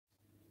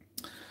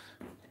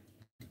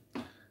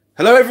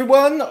Hello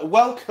everyone,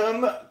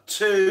 welcome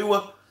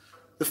to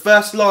the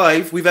first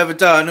live we've ever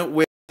done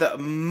with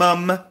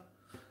Mum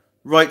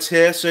right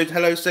here. So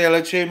hello, say hello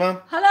to you, Mum.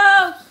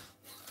 Hello!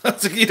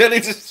 You don't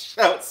need to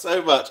shout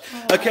so much.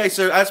 Right. Okay,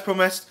 so as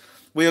promised,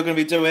 we are going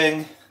to be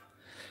doing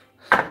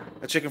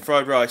a chicken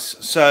fried rice.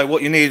 So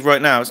what you need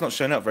right now, it's not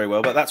showing up very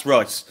well, but that's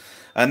rice.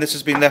 And this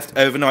has been left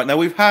overnight. Now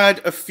we've had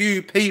a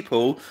few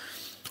people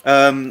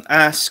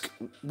ask,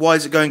 why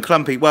is it going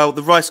clumpy? Well,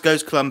 the rice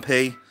goes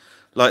clumpy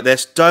like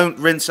this. Don't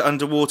rinse it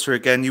underwater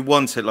again. You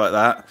want it like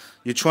that.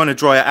 You're trying to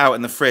dry it out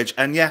in the fridge.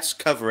 And yes,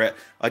 cover it.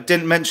 I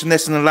didn't mention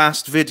this in the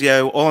last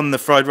video on the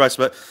fried rice,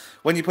 but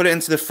when you put it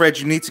into the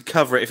fridge, you need to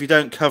cover it. If you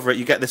don't cover it,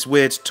 you get this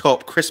weird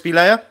top crispy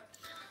layer.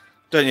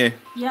 Don't you?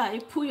 Yeah,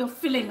 you pull your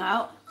filling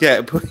out.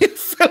 Yeah, pull your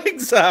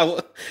fillings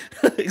out.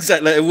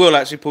 Exactly, it will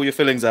actually pull your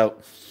fillings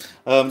out.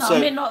 No,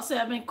 I mean not say,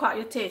 I mean crack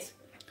your teeth.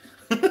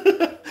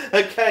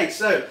 Okay,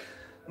 so,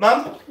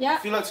 Mum, yeah,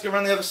 if you'd like to go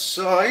around the other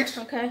side.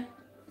 Okay.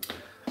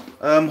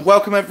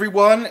 Welcome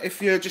everyone.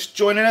 If you're just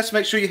joining us,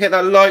 make sure you hit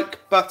that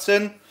like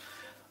button.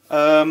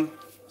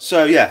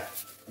 So yeah,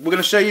 we're going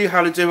to show you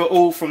how to do it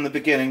all from the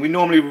beginning. We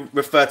normally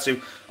refer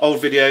to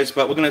old videos,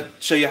 but we're going to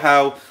show you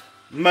how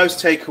most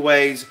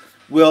takeaways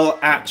will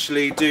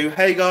actually do.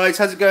 Hey guys,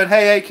 how's it going?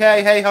 Hey AK,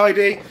 hey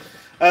Heidi.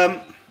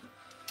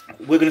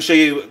 We're going to show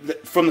you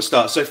from the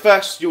start. So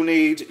first you'll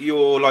need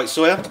your light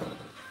soya.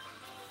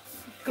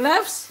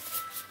 Gloves,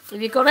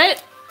 have you got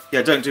it?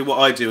 Yeah, don't do what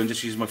I do and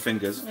just use my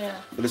fingers. Yeah.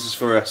 But this is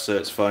for us, so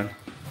it's fine.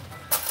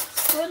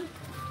 Spoon?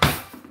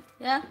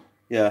 Yeah?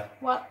 Yeah.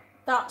 What?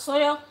 That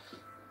soya?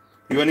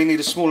 You only need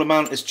a small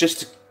amount. It's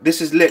just,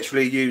 this is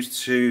literally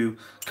used to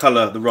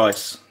colour the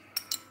rice.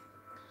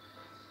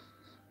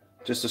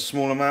 Just a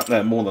small amount.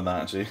 No, more than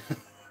that actually.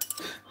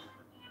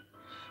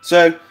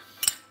 So,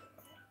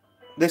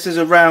 this is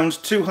around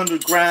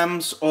 200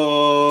 grams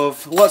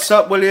of... What's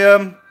up,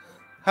 William?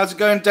 How's it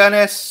going,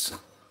 Dennis?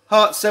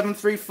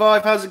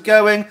 Heart735, how's it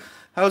going?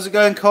 How's it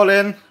going,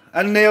 Colin?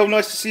 And Neil,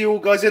 nice to see you all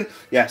guys in.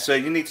 Yeah, so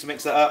you need to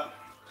mix that up.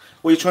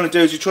 What you're trying to do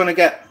is you're trying to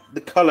get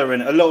the colour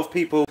in. A lot of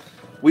people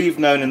we've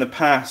known in the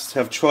past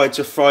have tried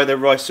to fry their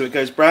rice so it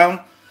goes brown.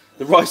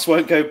 The rice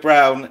won't go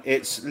brown.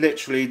 It's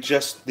literally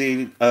just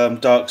the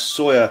dark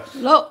soya.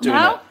 Look,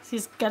 now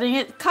she's getting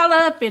it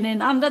colour, been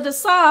in under the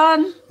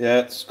sun.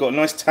 Yeah, it's got a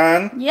nice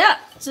tan. Yeah,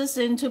 just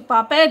into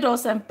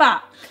Barbados and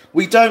back.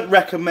 We don't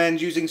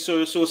recommend using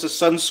soya sauce as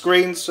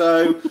sunscreen,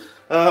 so...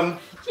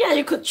 yeah,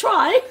 you could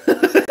try.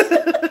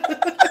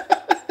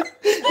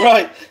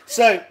 Right,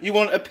 so you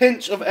want a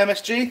pinch of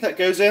MSG that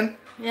goes in.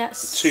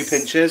 Yes. 2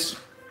 pinches.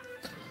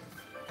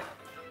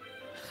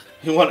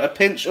 You want a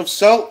pinch of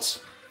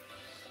salt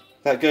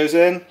that goes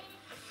in.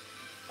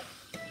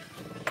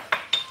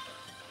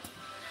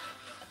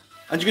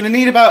 And you're going to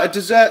need about a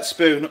dessert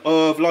spoon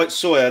of light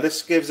soya.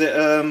 This gives it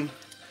the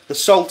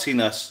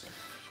saltiness.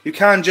 You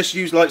can just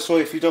use light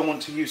soya if you don't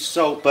want to use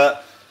salt,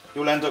 but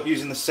you'll end up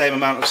using the same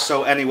amount of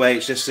salt anyway.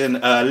 It's just in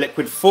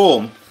liquid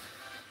form.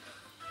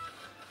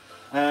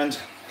 And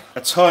a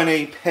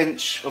tiny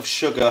pinch of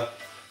sugar.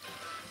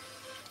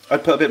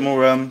 I'd put a bit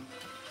more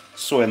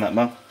soy in that,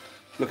 Mum.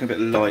 Looking a bit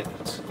light.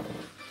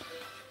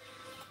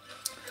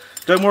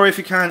 Don't worry if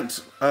you can't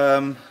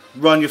run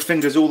your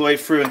fingers all the way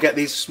through and get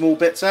these small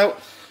bits out.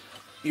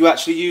 You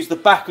actually use the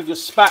back of your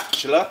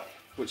spatula,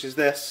 which is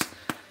this,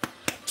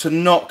 to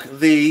knock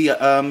the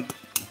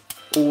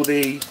all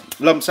the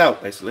lumps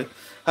out, basically.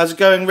 How's it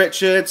going,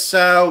 Richard,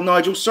 Sal,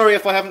 Nigel? Sorry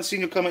if I haven't seen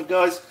your comment,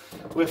 guys.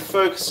 We're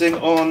focusing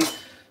on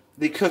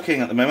the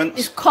cooking at the moment.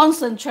 It's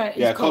concentrate.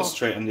 Yeah,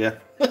 concentrating, yeah.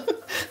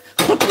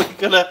 We're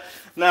gonna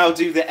now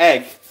do the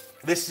egg.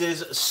 This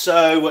is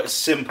so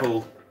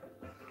simple.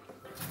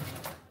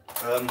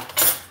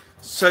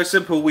 So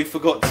simple we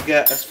forgot to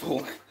get a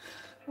fork.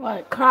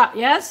 Right, crap,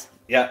 yes?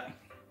 Yeah.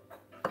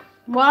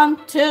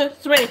 1, 2,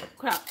 3,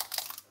 crap.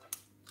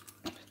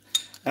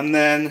 And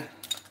then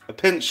a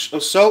pinch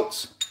of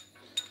salt.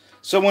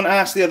 Someone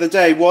asked the other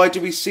day, why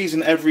do we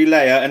season every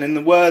layer? And in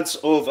the words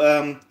of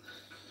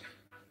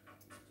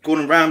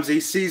Gordon Ramsay,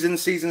 season,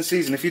 season,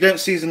 season. If you don't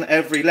season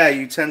every layer,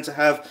 you tend to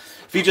have,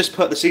 if you just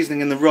put the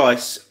seasoning in the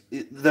rice,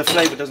 the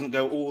flavour doesn't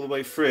go all the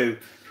way through.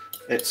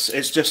 It's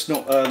just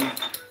not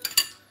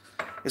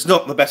it's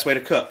not the best way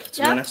to cook,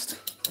 to be honest.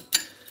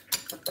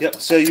 Yep.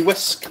 So you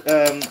whisk.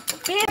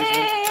 Beat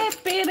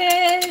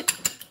it.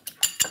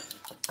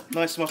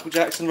 Nice Michael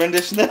Jackson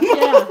rendition then.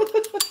 Yeah.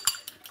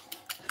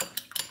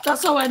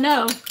 That's all I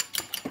know.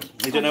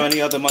 You don't know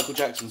any other Michael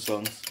Jackson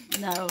songs?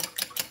 No.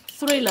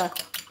 Thriller.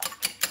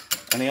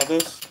 Any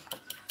others?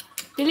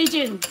 Billie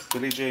Jean.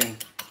 Billie Jean.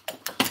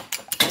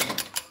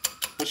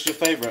 Which is your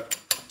favourite?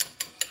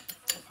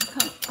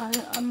 I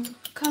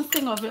can't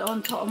think of it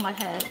on top of my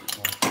head.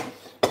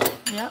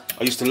 Yeah.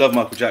 I used to love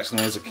Michael Jackson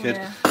when I was a kid.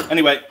 Yeah.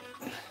 Anyway.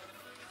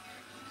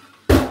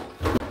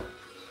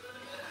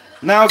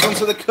 Now on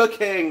to the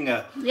cooking.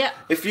 Yeah.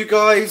 If you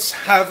guys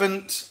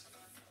haven't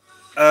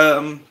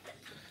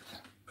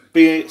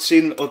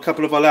seen a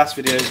couple of our last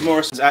videos,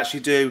 Morrison's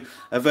actually do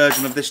a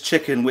version of this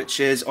chicken, which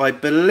is, I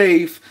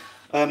believe,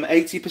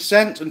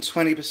 80% and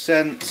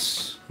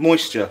 20%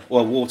 moisture,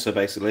 well, water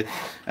basically,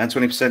 and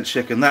 20%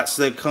 chicken. That's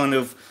the kind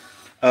of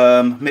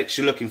mix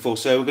you're looking for.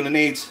 So we're going to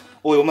need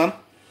oil, Mum.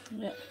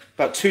 Yeah.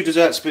 About 2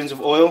 dessert spoons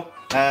of oil,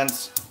 and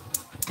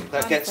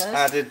that gets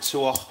added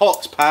to a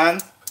hot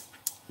pan.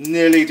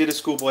 Nearly did a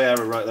schoolboy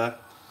error right there.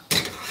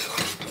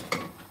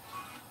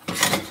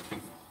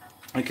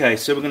 Okay,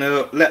 so we're going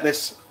to let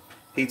this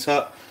heat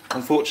up.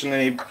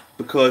 Unfortunately,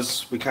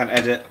 because we can't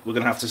edit, we're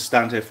going to have to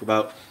stand here for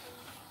about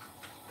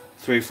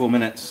 3 or 4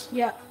 minutes.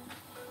 Yeah.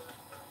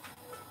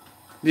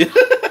 Yeah.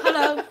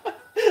 Hello.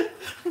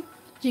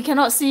 You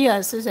cannot see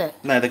us, is it?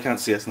 No, they can't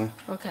see us now.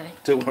 Okay.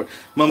 Don't worry.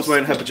 Mum's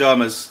wearing her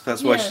pyjamas.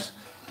 That's why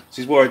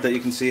she's worried that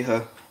you can see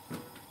her.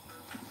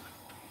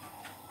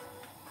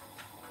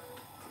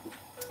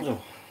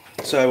 Oh.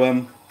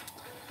 So,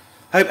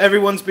 hope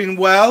everyone's been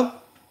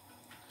well.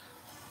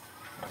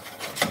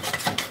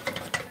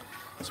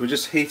 So we're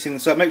just heating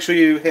this up. Make sure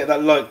you hit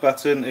that like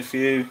button if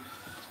you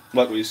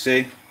like what you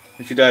see.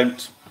 If you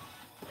don't,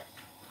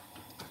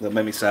 that'll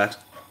make me sad.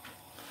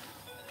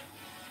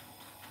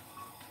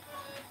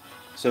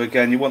 So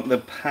again, you want the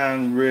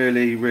pan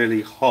really,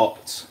 really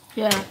hot.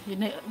 Yeah, you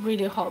need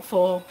really hot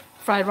for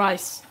fried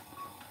rice.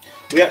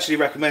 We actually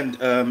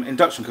recommend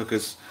induction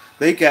cookers.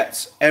 They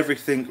get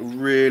everything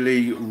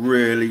really,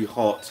 really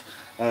hot.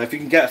 If you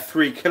can get a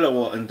 3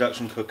 kilowatt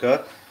induction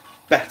cooker,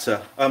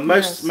 better.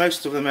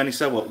 Most of them only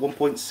sell what,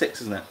 1.6,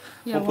 isn't it?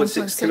 Yeah,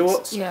 1.6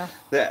 kilowatts. Yeah.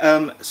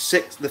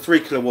 The 3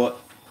 kilowatt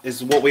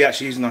is what we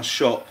actually use in our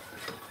shop.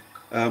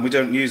 We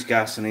don't use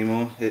gas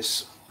anymore.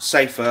 It's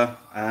safer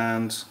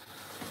and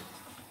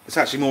it's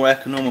actually more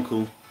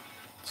economical.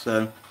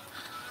 So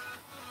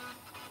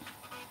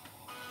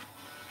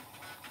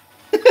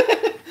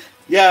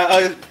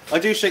yeah, I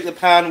do shake the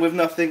pan with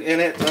nothing in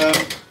it.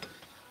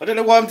 I don't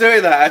know why I'm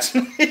doing that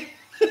actually.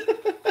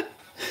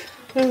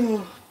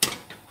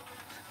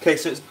 Okay,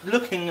 so it's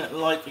looking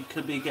like it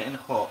could be getting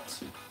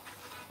hot.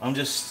 I'm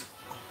just...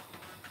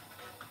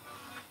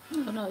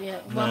 Oh, not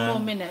yet. One more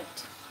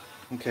minute.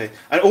 Okay,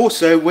 and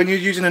also when you're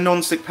using a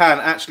non-stick pan,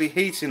 actually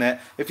heating it,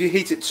 if you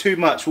heat it too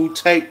much, will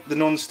take the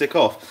non-stick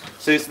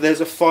off. So there's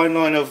a fine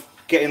line of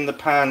getting the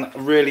pan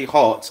really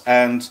hot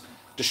and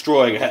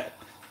destroying it.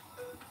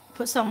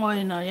 Put some oil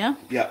in there, yeah?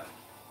 Yeah.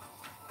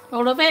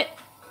 All of it?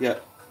 Yeah.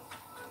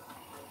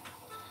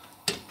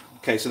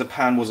 Okay, so the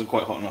pan wasn't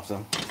quite hot enough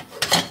then.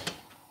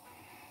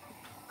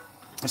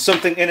 There's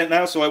something in it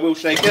now, so I will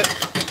shake it.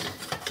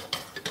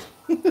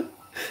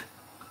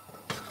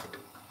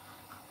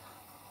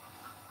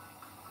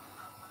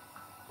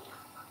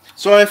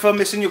 Sorry if I'm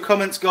missing your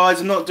comments,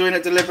 guys. I'm not doing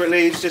it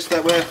deliberately. It's just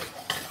that we're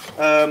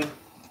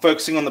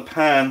focusing on the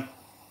pan.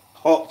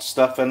 Hot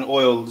stuff and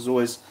oil is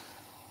always...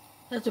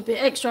 You have to be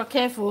extra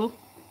careful.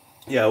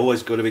 Yeah,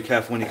 always got to be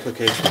careful when you're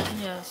cooking.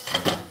 Yes.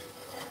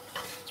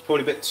 It's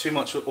probably a bit too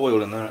much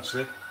oil in there,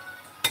 actually.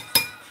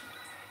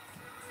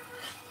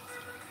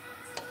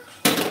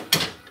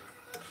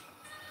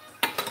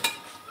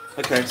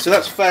 Okay, so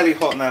that's fairly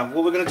hot now.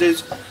 What we're going to do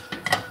is...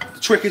 The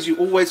trick is you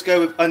always go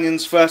with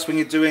onions first when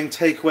you're doing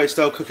takeaway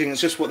style cooking.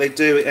 It's just what they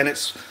do, and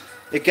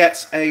it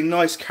gets a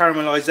nice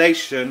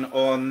caramelization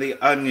on the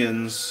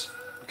onions.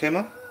 Okay,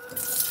 Mum? A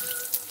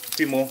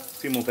few more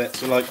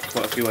bits. I like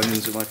quite a few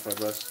onions in my fried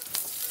rice.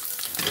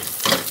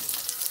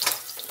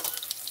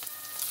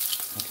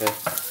 Okay.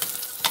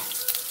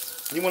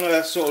 You want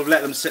to sort of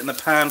let them sit in the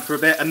pan for a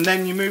bit, and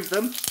then you move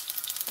them.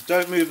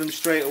 Don't move them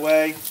straight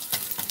away.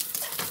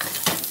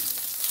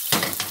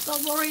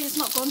 Don't worry, it's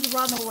not going to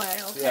run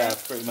away, okay? Yeah,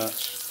 pretty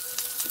much.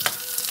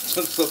 It's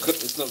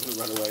not going to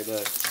run away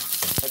though.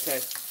 Okay.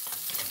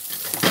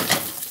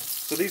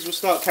 So these will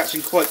start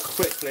catching quite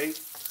quickly.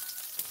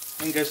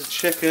 In goes the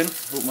chicken.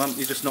 Oh, Mum,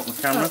 you just knocked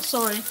the camera. Oh,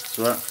 sorry. It's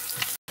alright.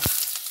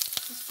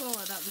 Just go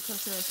like that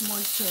because there's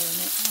moisture in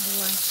it.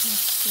 Otherwise,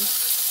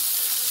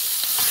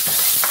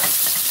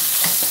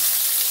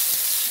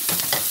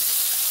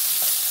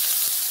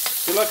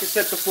 So like I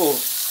said before,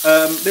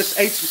 this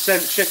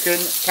 80% chicken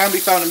can be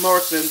found in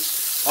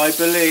Morrison's, I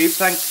believe.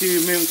 Thank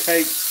you,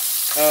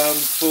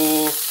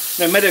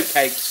 Meadow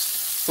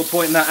Cakes, for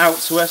pointing that out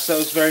to us. That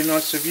was very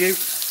nice of you.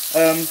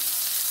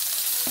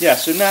 Yeah,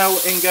 so now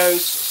in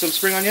goes some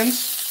spring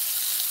onions.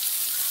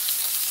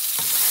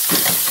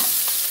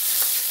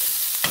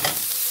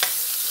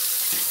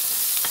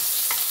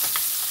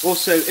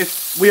 Also,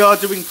 if we are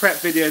doing prep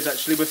videos,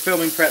 actually, we're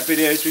filming prep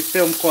videos. We've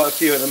filmed quite a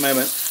few at the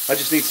moment. I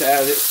just need to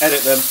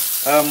edit them.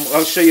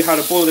 I'll show you how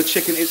to boil the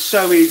chicken. It's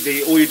so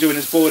easy. All you're doing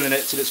is boiling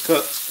it till it's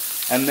cooked,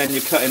 and then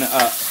you're cutting it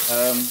up.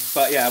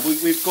 But yeah,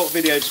 we've got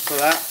videos for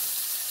that.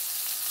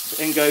 So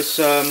in goes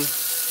some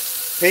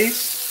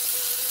peas.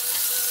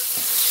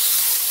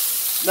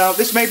 Now,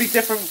 this may be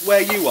different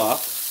where you are,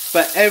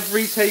 but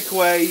every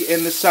takeaway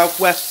in the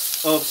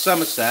southwest of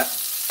Somerset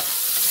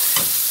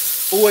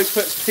always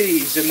puts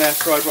peas in their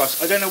fried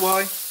rice. I don't know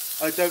why.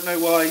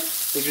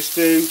 They just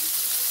do.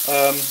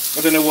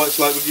 I don't know what it's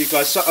like with you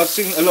guys. So I've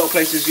seen a lot of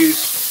places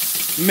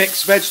use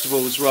mixed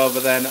vegetables rather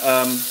than...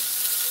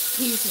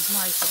 peas is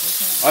nicer,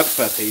 isn't it? I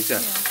prefer peas,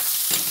 yeah.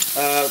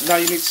 Now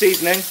you need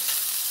seasoning.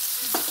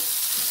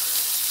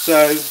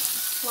 So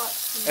What?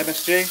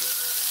 MSG.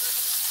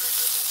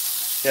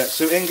 Yeah,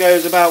 so in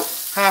goes about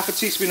half a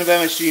teaspoon of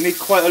MSG. You need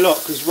quite a lot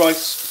because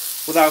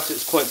rice without it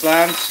is quite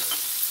bland.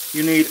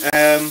 You need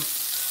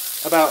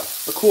about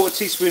a quarter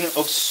teaspoon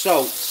of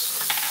salt,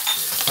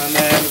 and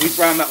then we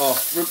brown that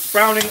off.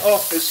 Browning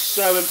off is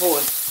so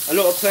important. A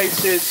lot of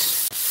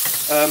places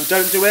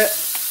don't do it,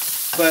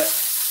 but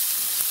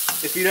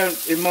if you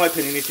don't, in my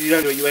opinion, if you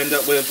don't do it, you end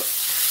up with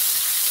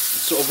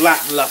sort of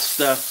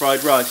lackluster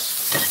fried rice.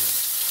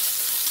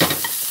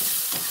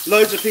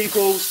 Loads of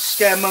people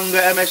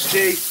scaremonger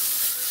MSG.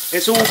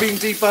 It's all been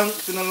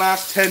debunked in the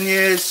last 10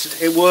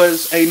 years. It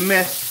was a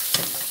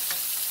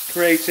myth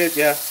created,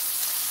 yeah,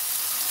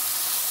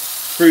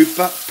 through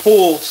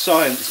poor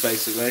science,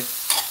 basically.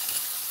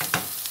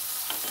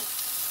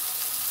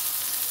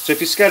 So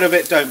if you're scared of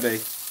it, don't be.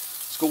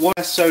 It's got 1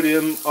 less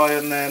sodium,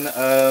 iron, then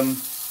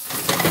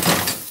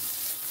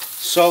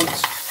salt.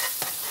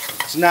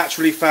 It's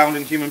naturally found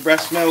in human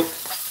breast milk,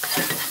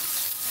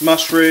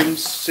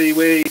 mushrooms,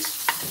 seaweed,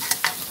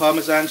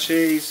 Parmesan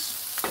cheese,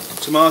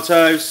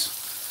 tomatoes.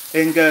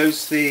 In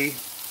goes the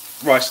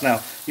rice now.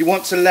 You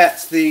want to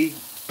let the...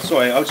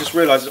 Sorry, I just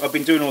realised I've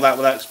been doing all that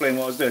without explaining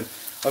what I was doing.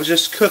 I was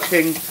just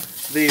cooking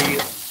the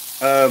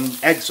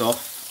eggs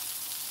off,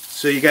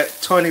 so you get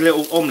tiny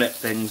little omelette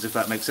things, if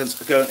that makes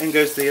sense. In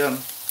goes the...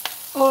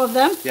 All of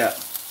them? Yeah.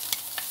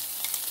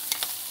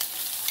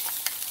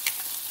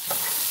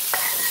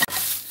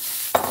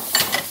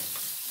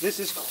 This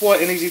is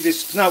quite an easy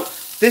dish. Now,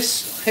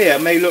 this here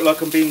may look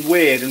like I'm being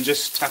weird and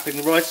just tapping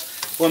the rice.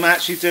 What I'm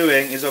actually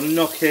doing is I'm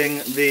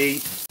knocking the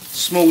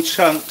small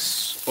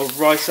chunks of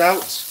rice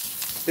out.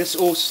 This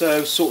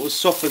also sort of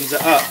softens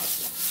it up.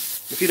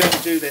 If you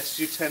don't do this,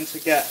 you tend to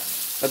get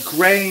a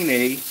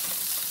grainy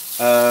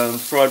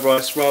fried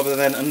rice rather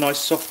than a nice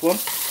soft one.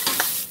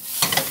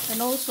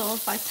 And also,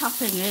 by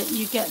tapping it,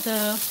 you get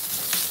the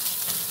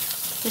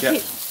Yeah.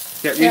 heat.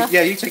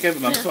 Yeah, you take over,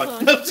 Mum. Yeah, It's fine.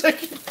 sorry. No,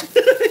 take it.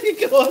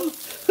 You go on.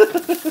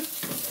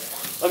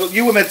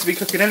 You were meant to be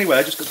cooking anyway.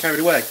 I just got carried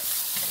away.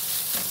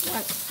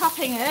 Like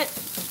tapping it,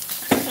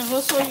 and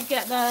also you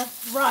get the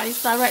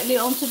rice directly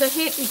onto the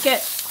heat. You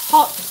get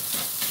hot.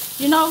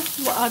 You know,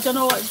 I don't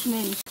know what it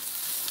means.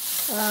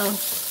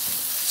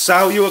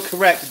 Sal, you are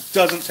correct. It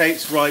doesn't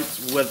taste right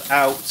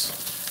without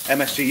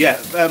MSG.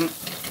 Yeah,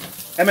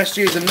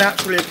 MSG is a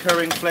naturally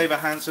occurring flavour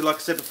enhancer. Like I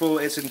said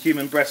before, it's in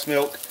human breast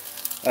milk.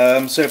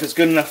 So if it's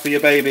good enough for your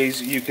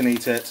babies, you can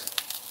eat it.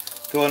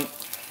 Go on.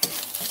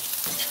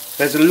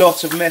 There's a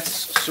lot of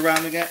myths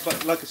surrounding it,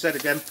 but like I said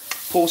again,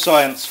 poor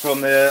science from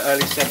the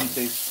early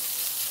 70s.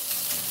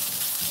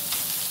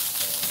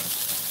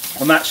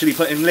 I'm actually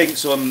putting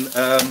links on,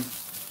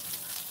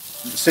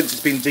 since it's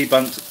been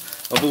debunked,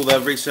 of all the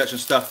research and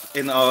stuff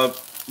in our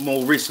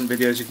more recent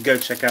videos. You can go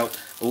check out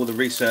all the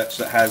research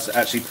that has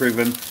actually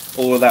proven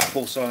all of that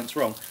poor science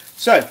wrong.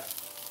 So,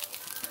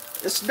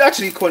 it's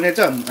actually quite near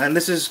done, and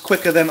this is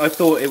quicker than I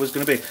thought it was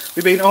going to be.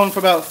 We've been on for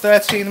about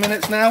 13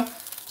 minutes now,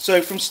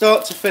 so from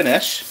start to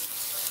finish,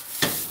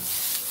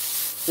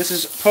 this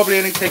is probably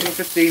only taking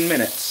 15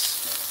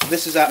 minutes.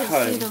 This is at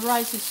home. See, the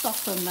rice is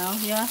softened now,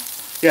 yeah?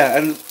 Yeah,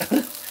 and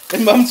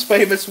in Mum's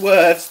famous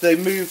words, they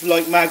move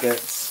like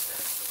maggots.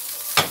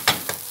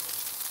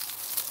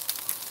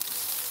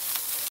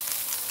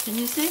 Can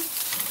you see?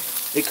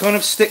 It kind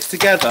of sticks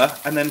together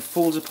and then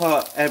falls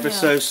apart ever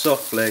so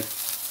softly.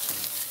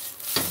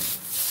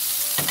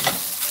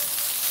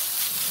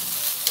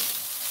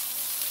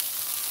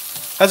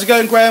 How's it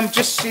going, Graham?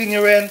 Just seeing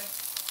you in.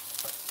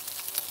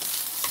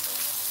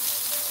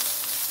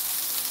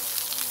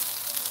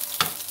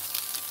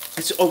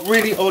 It's a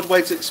really odd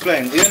way to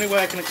explain. The only way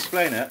I can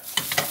explain it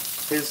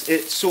is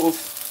it sort of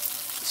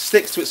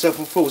sticks to itself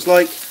and falls.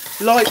 Like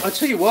I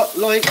tell you what,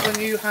 like when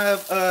you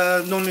have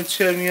a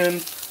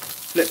non-Newtonian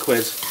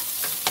liquid,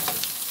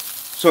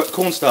 so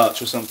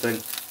cornstarch or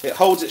something, it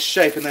holds its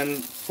shape and then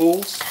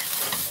falls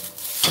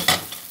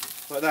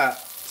like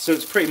that. So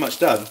it's pretty much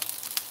done.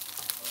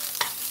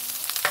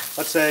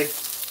 I'd say,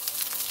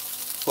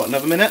 what,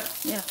 another minute?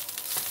 Yeah.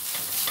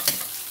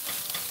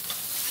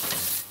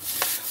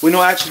 We're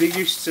not actually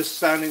used to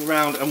standing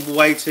around and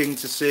waiting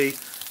to see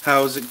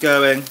how's it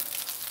going.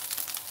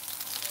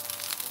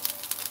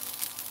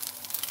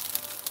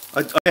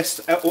 I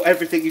missed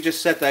everything you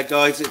just said there,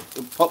 guys. It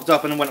popped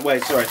up and then went away.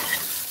 Sorry.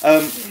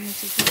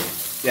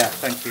 Yeah,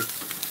 thank you.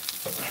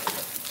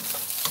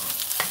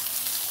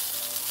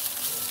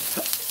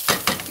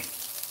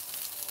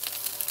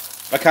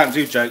 I can't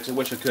do jokes. I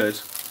wish I could.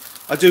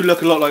 I do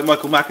look a lot like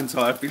Michael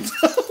McIntyre, I've been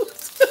told.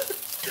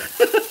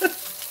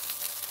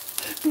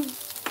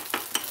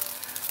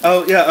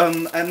 Oh yeah,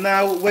 and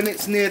now when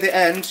it's near the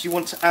end, you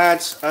want to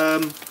add a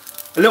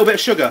little bit of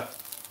sugar.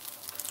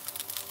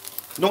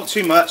 Not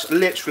too much,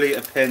 literally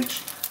a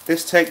pinch.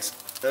 This takes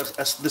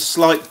the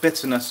slight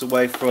bitterness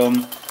away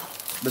from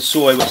the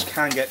soy, which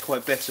can get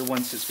quite bitter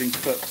once it's been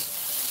cooked.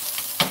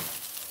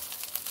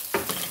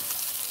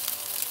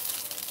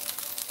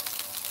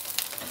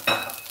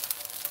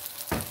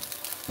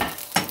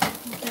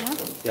 Okay.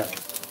 Yeah.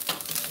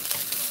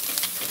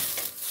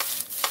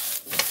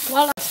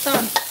 While that's It's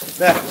done.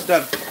 There, it's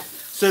done.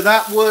 So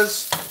that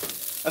was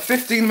a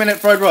 15-minute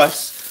fried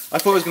rice. I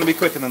thought it was going to be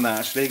quicker than that,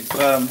 actually.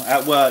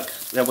 At work,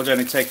 that would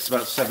only take us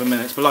about 7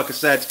 minutes. But like I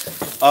said,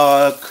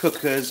 our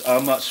cookers are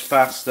much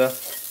faster.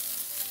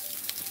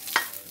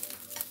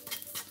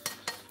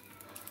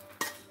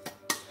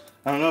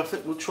 I don't know, I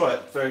think we'll try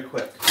it very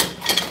quick.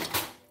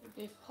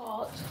 Be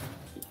hot,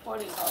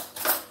 boiling hot.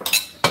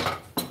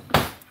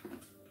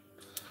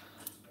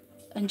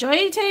 Enjoy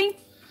eating.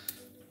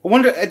 I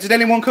wonder, did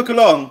anyone cook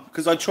along?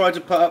 Because I tried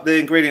to put up the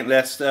ingredient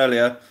list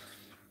earlier.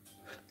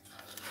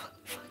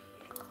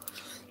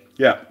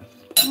 Yeah.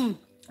 Yeah,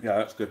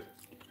 that's good.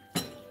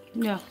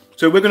 Yeah.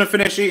 So we're going to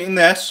finish eating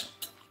this.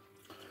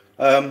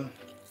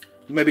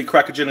 Maybe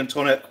crack a gin and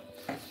tonic.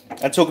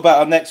 And talk about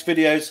our next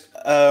videos.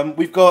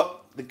 We've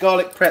got the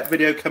garlic prep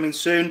video coming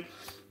soon.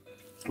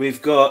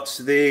 We've got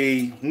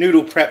the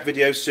noodle prep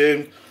video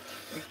soon.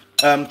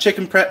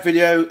 Chicken prep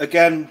video,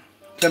 again,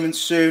 coming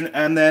soon.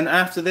 And then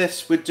after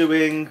this, we're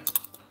doing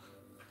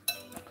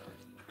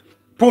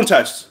prawn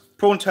toast.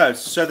 Prawn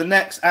toast. So the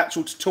next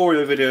actual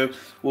tutorial video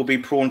will be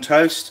prawn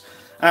toast.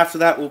 After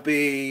that will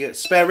be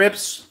spare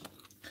ribs.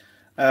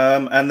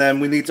 And then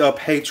we need our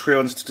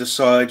Patreons to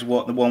decide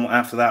what the one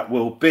after that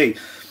will be.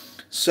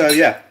 So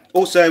yeah.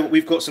 Also,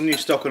 we've got some new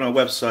stock on our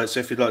website, so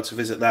if you'd like to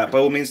visit that, by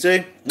all means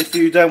do. If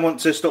you don't want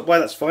to stop by,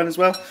 that's fine as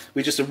well.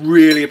 We just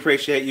really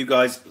appreciate you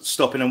guys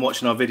stopping and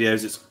watching our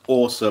videos. It's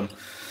awesome.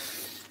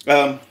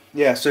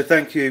 Yeah, so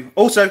thank you.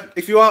 Also,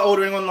 if you are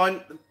ordering online,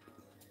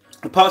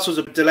 the parcels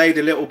are delayed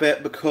a little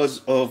bit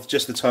because of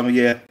just the time of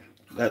year.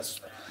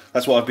 That's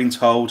what I've been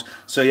told.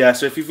 So yeah,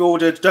 so if you've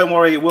ordered, don't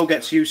worry, it will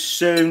get to you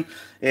soon.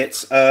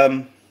 It's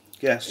yeah,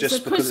 it's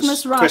just because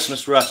it's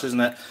Christmas rush,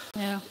 isn't it?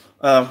 Yeah.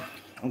 I'm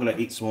gonna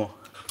eat some more.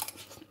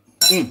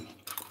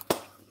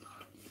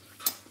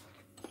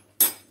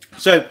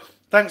 So,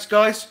 thanks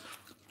guys.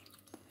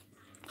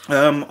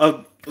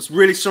 I was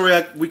really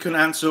sorry we couldn't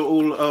answer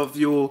all of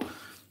your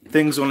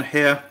things on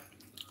here.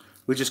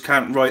 We just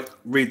can't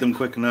read them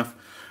quick enough.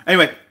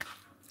 Anyway,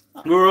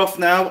 we're off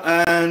now,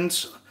 and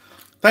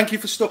thank you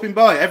for stopping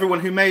by. Everyone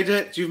who made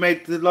it, you've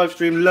made the live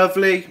stream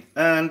lovely,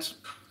 and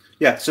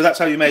yeah, so that's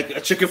how you make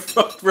a chicken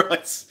fried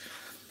rice.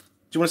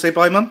 Do you want to say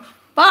bye, Mum?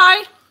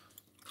 Bye.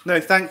 No,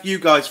 thank you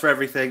guys for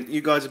everything. You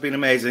guys have been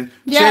amazing.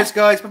 Yeah. Cheers,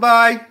 guys.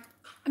 Bye-bye.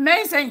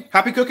 Amazing.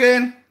 Happy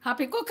cooking.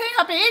 Happy cooking.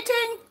 Happy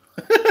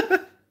eating.